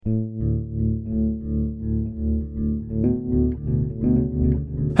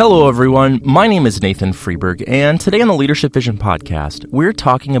Hello, everyone. My name is Nathan Freeberg, and today on the Leadership Vision podcast, we're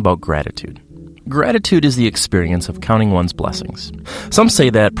talking about gratitude. Gratitude is the experience of counting one's blessings. Some say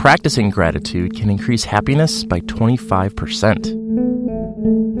that practicing gratitude can increase happiness by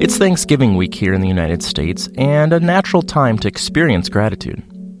 25%. It's Thanksgiving week here in the United States, and a natural time to experience gratitude.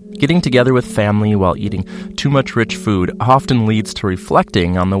 Getting together with family while eating too much rich food often leads to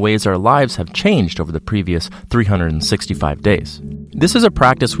reflecting on the ways our lives have changed over the previous 365 days. This is a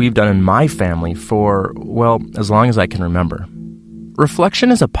practice we've done in my family for, as long as I can remember. Reflection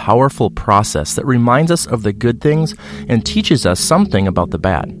is a powerful process that reminds us of the good things and teaches us something about the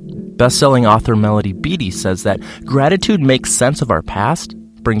bad. Best-selling author Melody Beattie says that gratitude makes sense of our past,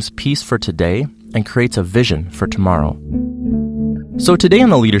 brings peace for today, and creates a vision for tomorrow. So today on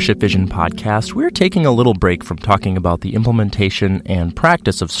the Leadership Vision podcast, we're taking a little break from talking about the implementation and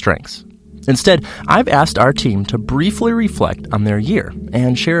practice of strengths. Instead, I've asked our team to briefly reflect on their year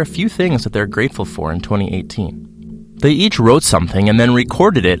and share a few things that they're grateful for in 2018. They each wrote something and then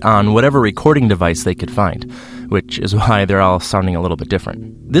recorded it on whatever recording device they could find, which is why they're all sounding a little bit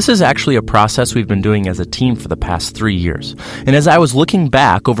different. This is actually a process we've been doing as a team for the past 3 years. And as I was looking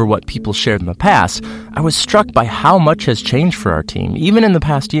back over what people shared in the past, I was struck by how much has changed for our team, even in the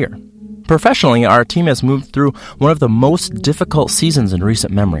past year. Professionally, our team has moved through one of the most difficult seasons in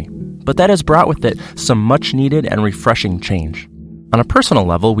recent memory, but that has brought with it some much-needed and refreshing change. On a personal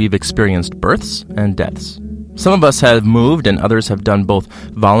level, we've experienced births and deaths. Some of us have moved and others have done both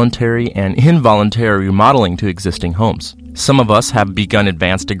voluntary and involuntary remodeling to existing homes. Some of us have begun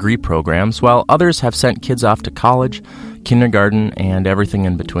advanced degree programs, while others have sent kids off to college, kindergarten, and everything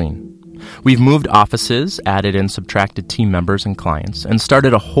in between. We've moved offices, added and subtracted team members and clients, and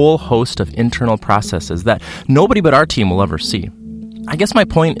started a whole host of internal processes that nobody but our team will ever see. I guess my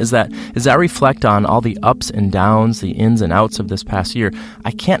point is that as I reflect on all the ups and downs, the ins and outs of this past year,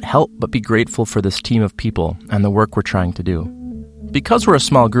 I can't help but be grateful for this team of people and the work we're trying to do. Because we're a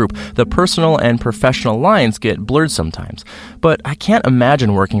small group, the personal and professional lines get blurred sometimes, but I can't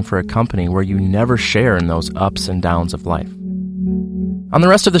imagine working for a company where you never share in those ups and downs of life. On the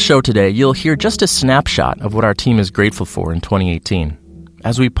rest of the show today, you'll hear just a snapshot of what our team is grateful for in 2018.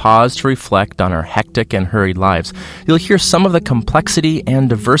 As we pause to reflect on our hectic and hurried lives, you'll hear some of the complexity and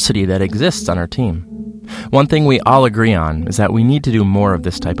diversity that exists on our team. One thing we all agree on is that we need to do more of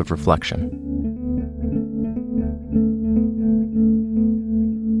this type of reflection.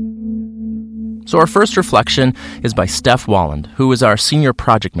 So our first reflection is by Steph Walland, who is our senior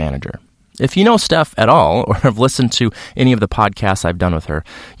project manager. If you know Steph at all, or have listened to any of the podcasts I've done with her,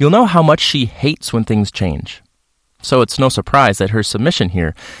 you'll know how much she hates when things change. So it's no surprise that her submission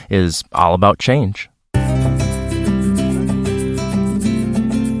here is all about change.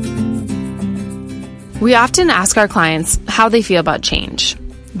 We often ask our clients how they feel about change.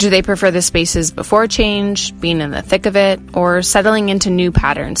 Do they prefer the spaces before change, being in the thick of it, or settling into new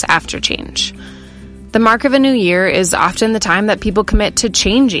patterns after change? The mark of a new year is often the time that people commit to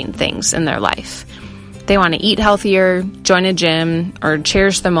changing things in their life. They want to eat healthier, join a gym, or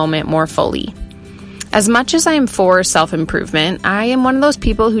cherish the moment more fully. As much as I am for self-improvement, I am one of those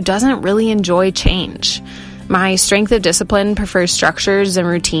people who doesn't really enjoy change. My strength of discipline prefers structures and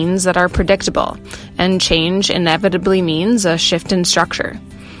routines that are predictable, and change inevitably means a shift in structure.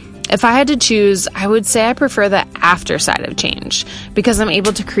 If I had to choose, I would say I prefer the after side of change, because I'm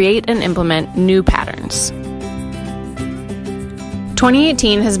able to create and implement new patterns.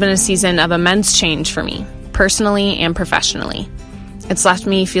 2018 has been a season of immense change for me, personally and professionally. It's left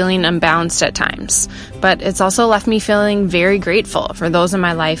me feeling unbalanced at times, but it's also left me feeling very grateful for those in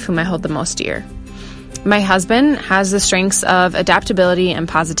my life whom I hold the most dear. My husband has the strengths of adaptability and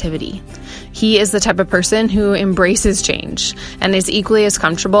positivity. He is the type of person who embraces change and is equally as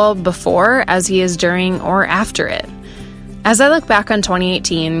comfortable before as he is during or after it. As I look back on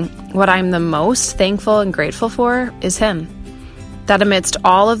 2018, what I'm the most thankful and grateful for is him. That amidst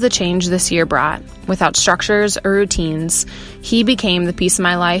all of the change this year brought, without structures or routines, he became the piece of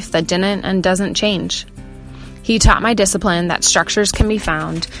my life that didn't and doesn't change. He taught my discipline that structures can be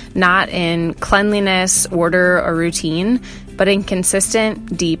found not in cleanliness, order, or routine, but in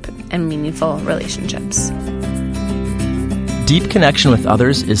consistent, deep, and meaningful relationships. Deep connection with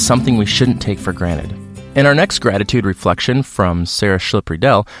others is something we shouldn't take for granted. In our next gratitude reflection from Sarah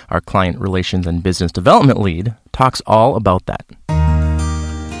Schlipp-Riedel, our Client Relations and Business Development Lead, talks all about that.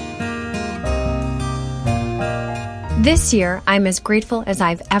 This year, I'm as grateful as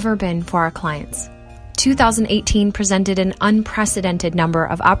I've ever been for our clients. 2018 presented an unprecedented number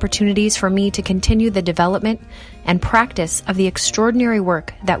of opportunities for me to continue the development and practice of the extraordinary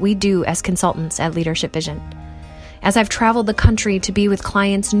work that we do as consultants at Leadership Vision. As I've traveled the country to be with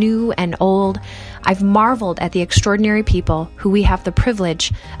clients new and old, I've marveled at the extraordinary people who we have the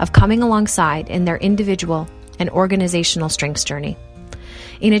privilege of coming alongside in their individual and organizational strengths journey.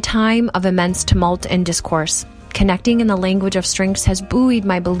 In a time of immense tumult and discourse, connecting in the language of strengths has buoyed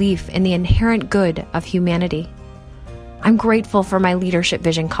my belief in the inherent good of humanity. I'm grateful for my Leadership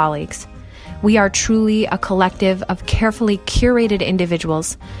Vision colleagues. We are truly a collective of carefully curated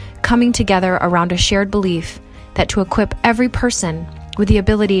individuals coming together around a shared belief that to equip every person with the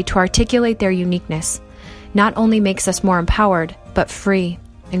ability to articulate their uniqueness not only makes us more empowered, but free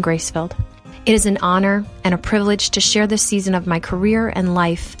and grace-filled. It is an honor and a privilege to share this season of my career and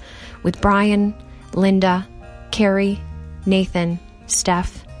life with Brian, Linda, Carrie, Nathan,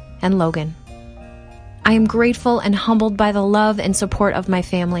 Steph, and Logan. I am grateful and humbled by the love and support of my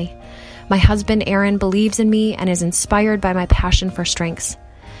family. My husband, Aaron, believes in me and is inspired by my passion for strengths.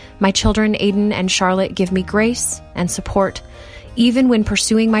 My children, Aiden and Charlotte, give me grace and support, even when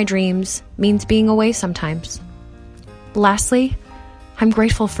pursuing my dreams means being away sometimes. Lastly, I'm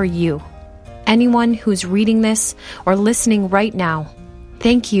grateful for you. Anyone who's reading this or listening right now,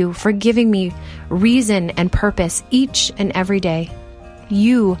 thank you for giving me reason and purpose each and every day.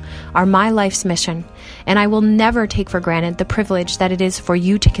 You are my life's mission, and I will never take for granted the privilege that it is for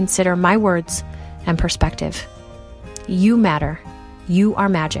you to consider my words and perspective. You matter. You are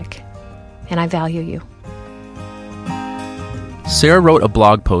magic, and I value you. Sarah wrote a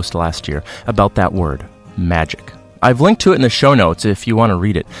blog post last year about that word, magic. I've linked to it in the show notes if you want to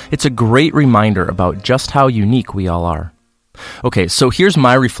read it. It's a great reminder about just how unique we all are. Okay, so here's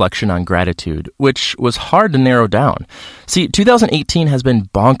my reflection on gratitude, which was hard to narrow down. See, 2018 has been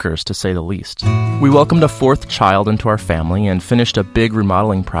bonkers, to say the least. We welcomed a fourth child into our family and finished a big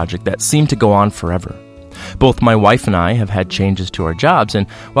remodeling project that seemed to go on forever. Both my wife and I have had changes to our jobs, and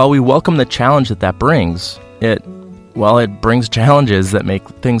while we welcome the challenge that brings, it brings challenges that make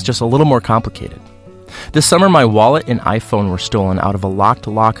things just a little more complicated. This summer, my wallet and iPhone were stolen out of a locked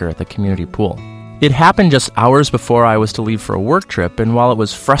locker at the community pool. It happened just hours before I was to leave for a work trip, and while it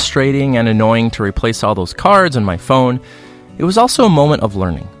was frustrating and annoying to replace all those cards and my phone, it was also a moment of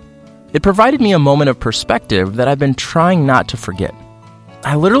learning. It provided me a moment of perspective that I've been trying not to forget.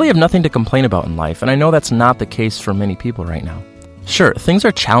 I literally have nothing to complain about in life, and I know that's not the case for many people right now. Sure, things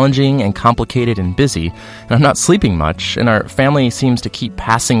are challenging and complicated and busy, and I'm not sleeping much, and our family seems to keep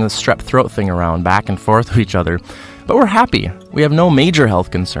passing the strep throat thing around back and forth with each other. But we're happy. We have no major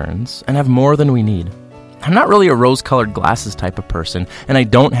health concerns and have more than we need. I'm not really a rose-colored glasses type of person, and I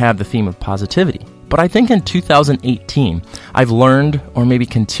don't have the theme of positivity. But I think in 2018, I've learned, or maybe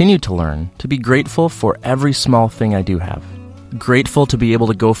continue to learn, to be grateful for every small thing I do have. Grateful to be able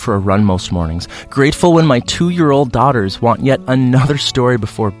to go for a run most mornings. Grateful when my 2-year-old daughters want yet another story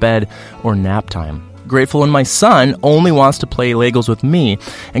before bed or nap time. Grateful when my son only wants to play Legos with me,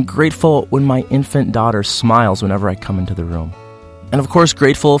 and grateful when my infant daughter smiles whenever I come into the room. And of course,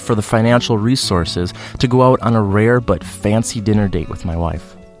 grateful for the financial resources to go out on a rare but fancy dinner date with my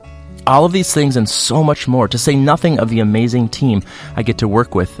wife. All of these things and so much more, to say nothing of the amazing team I get to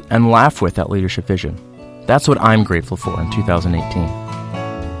work with and laugh with at Leadership Vision. That's what I'm grateful for in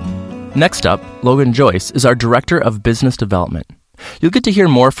 2018. Next up, Logan Joyce is our Director of Business Development. You'll get to hear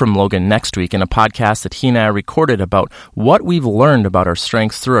more from Logan next week in a podcast that he and I recorded about what we've learned about our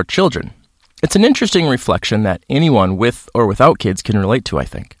strengths through our children. It's an interesting reflection that anyone with or without kids can relate to, I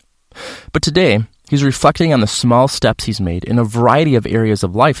think. But today, he's reflecting on the small steps he's made in a variety of areas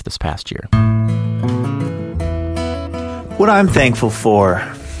of life this past year. What I'm thankful for,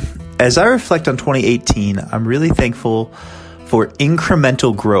 as I reflect on 2018, I'm really thankful for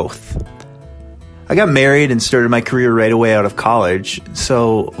incremental growth. I got married and started my career right away out of college,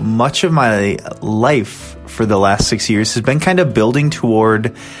 so much of my life for the last 6 years has been kind of building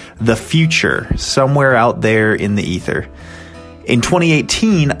toward the future, somewhere out there in the ether. In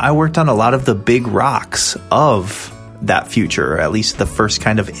 2018, I worked on a lot of the big rocks of that future, or at least the first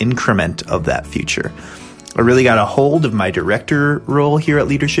kind of increment of that future. I really got a hold of my director role here at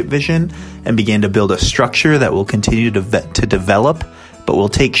Leadership Vision and began to build a structure that will continue to develop, but will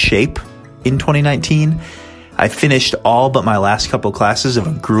take shape in 2019. I finished all but my last couple classes of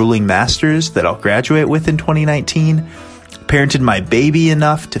a grueling master's that I'll graduate with in 2019. Parented my baby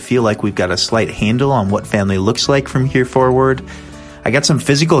enough to feel like we've got a slight handle on what family looks like from here forward. I got some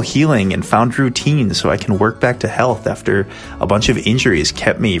physical healing and found routines so I can work back to health after a bunch of injuries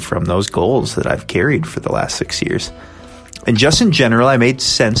kept me from those goals that I've carried for the last 6 years. And just in general, I made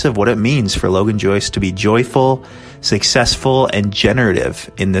sense of what it means for Logan Joyce to be joyful, successful, and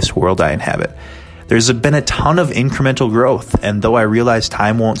generative in this world I inhabit. There's been a ton of incremental growth, and though I realize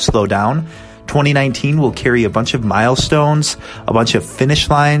time won't slow down, 2019 will carry a bunch of milestones, a bunch of finish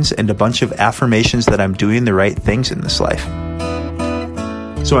lines, and a bunch of affirmations that I'm doing the right things in this life.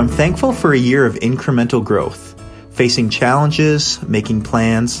 So I'm thankful for a year of incremental growth, facing challenges, making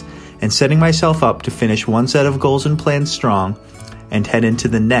plans, and setting myself up to finish one set of goals and plans strong and head into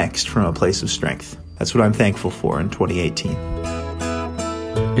the next from a place of strength. That's what I'm thankful for in 2018.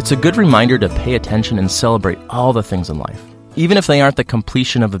 It's a good reminder to pay attention and celebrate all the things in life, even if they aren't the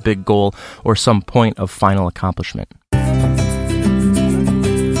completion of a big goal or some point of final accomplishment.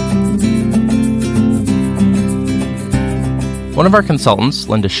 One of our consultants,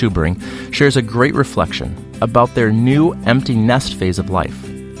 Linda Schubering, shares a great reflection about their new empty nest phase of life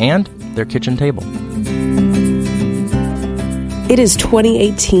and their kitchen table. It is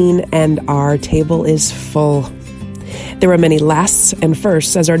 2018 and our table is full. There were many lasts and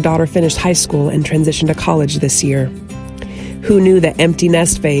firsts as our daughter finished high school and transitioned to college this year. Who knew the empty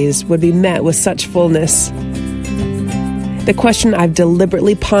nest phase would be met with such fullness? The question I've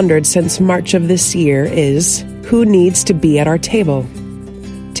deliberately pondered since March of this year is, who needs to be at our table?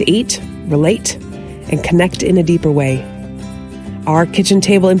 To eat, relate, and connect in a deeper way. Our kitchen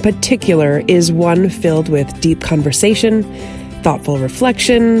table in particular is one filled with deep conversation, thoughtful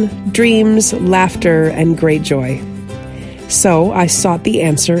reflection, dreams, laughter, and great joy. So I sought the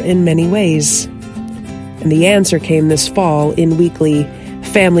answer in many ways. And the answer came this fall in weekly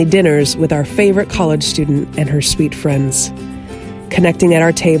family dinners with our favorite college student and her sweet friends, connecting at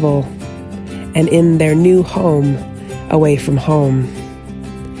our table and in their new home, away from home.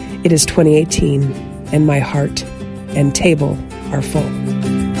 It is 2018, and my heart and table are full.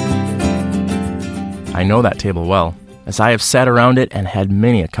 I know that table well, as I have sat around it and had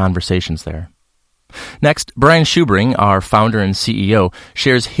many conversations there. Next, Brian Schubering, our founder and CEO,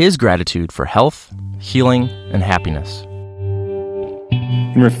 shares his gratitude for health, healing, and happiness.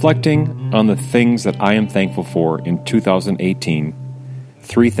 In reflecting on the things that I am thankful for in 2018,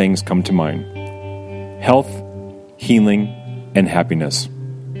 3 things come to mind: health, healing, and happiness.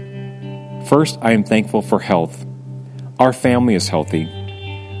 First, I am thankful for health. Our family is healthy.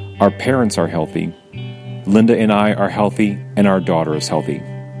 Our parents are healthy. Linda and I are healthy, and our daughter is healthy.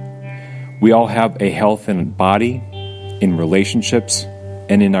 We all have a health in body, in relationships,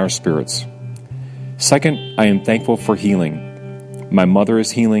 and in our spirits. Second, I am thankful for healing. My mother is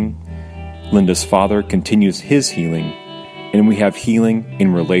healing. Linda's father continues his healing, and we have healing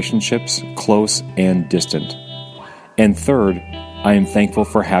in relationships, close and distant. And third, I am thankful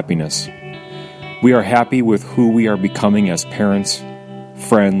for happiness. We are happy with who we are becoming as parents,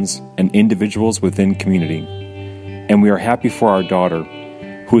 friends, and individuals within community. And we are happy for our daughter,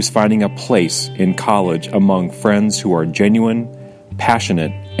 who is finding a place in college among friends who are genuine,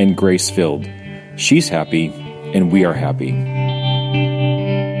 passionate, and grace-filled. She's happy, and we are happy.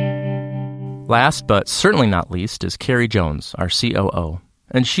 Last but certainly not least is Carrie Jones, our COO,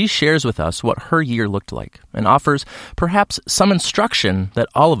 and she shares with us what her year looked like and offers perhaps some instruction that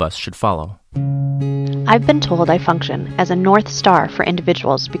all of us should follow. I've been told I function as a North Star for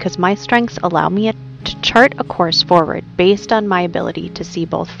individuals because my strengths allow me to chart a course forward based on my ability to see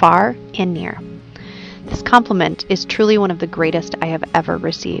both far and near. This compliment is truly one of the greatest I have ever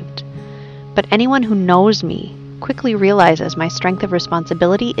received. But anyone who knows me quickly realizes my strength of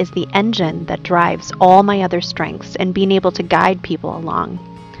responsibility is the engine that drives all my other strengths and being able to guide people along.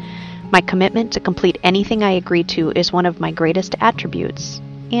 My commitment to complete anything I agree to is one of my greatest attributes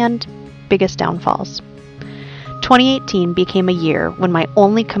and biggest downfalls. 2018 became a year when my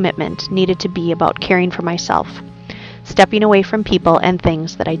only commitment needed to be about caring for myself, stepping away from people and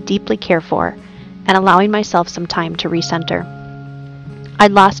things that I deeply care for, and allowing myself some time to recenter. I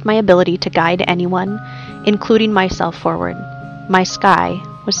lost my ability to guide anyone, including myself, forward. My sky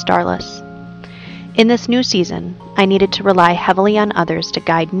was starless. In this new season, I needed to rely heavily on others to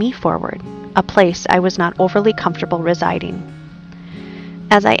guide me forward, a place I was not overly comfortable residing.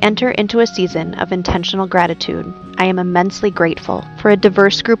 As I enter into a season of intentional gratitude, I am immensely grateful for a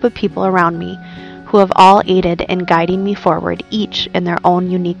diverse group of people around me who have all aided in guiding me forward, each in their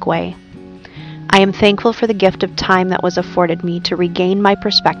own unique way. I am thankful for the gift of time that was afforded me to regain my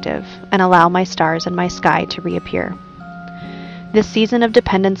perspective and allow my stars and my sky to reappear. This season of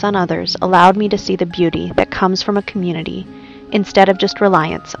dependence on others allowed me to see the beauty that comes from a community instead of just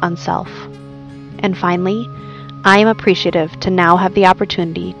reliance on self. And finally, I am appreciative to now have the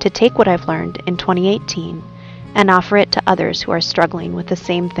opportunity to take what I've learned in 2018 and offer it to others who are struggling with the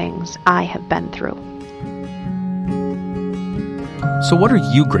same things I have been through. So what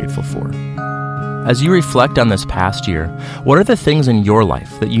are you grateful for? As you reflect on this past year, what are the things in your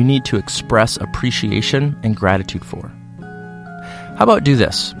life that you need to express appreciation and gratitude for? How about do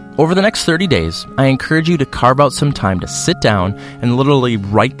this? Over the next 30 days, I encourage you to carve out some time to sit down and literally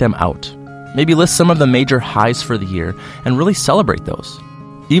write them out. Maybe list some of the major highs for the year and really celebrate those.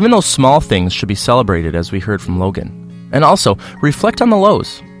 Even those small things should be celebrated, as we heard from Logan. And also, reflect on the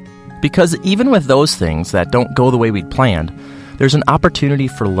lows. Because even with those things that don't go the way we'd planned, there's an opportunity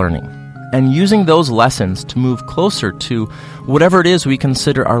for learning and using those lessons to move closer to whatever it is we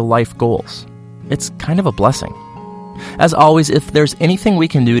consider our life goals. It's kind of a blessing. As always, if there's anything we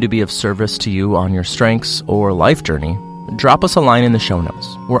can do to be of service to you on your strengths or life journey, drop us a line in the show notes.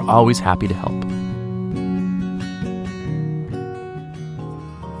 We're always happy to help.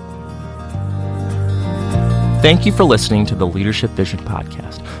 Thank you for listening to the Leadership Vision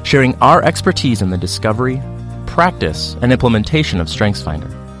Podcast, sharing our expertise in the discovery, practice, and implementation of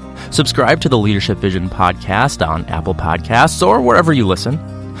StrengthsFinder. Subscribe to the Leadership Vision Podcast on Apple Podcasts or wherever you listen.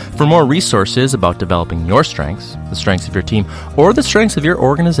 For more resources about developing your strengths, the strengths of your team, or the strengths of your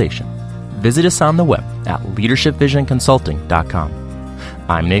organization, visit us on the web at leadershipvisionconsulting.com.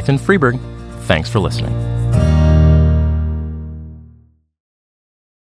 I'm Nathan Freeberg. Thanks for listening.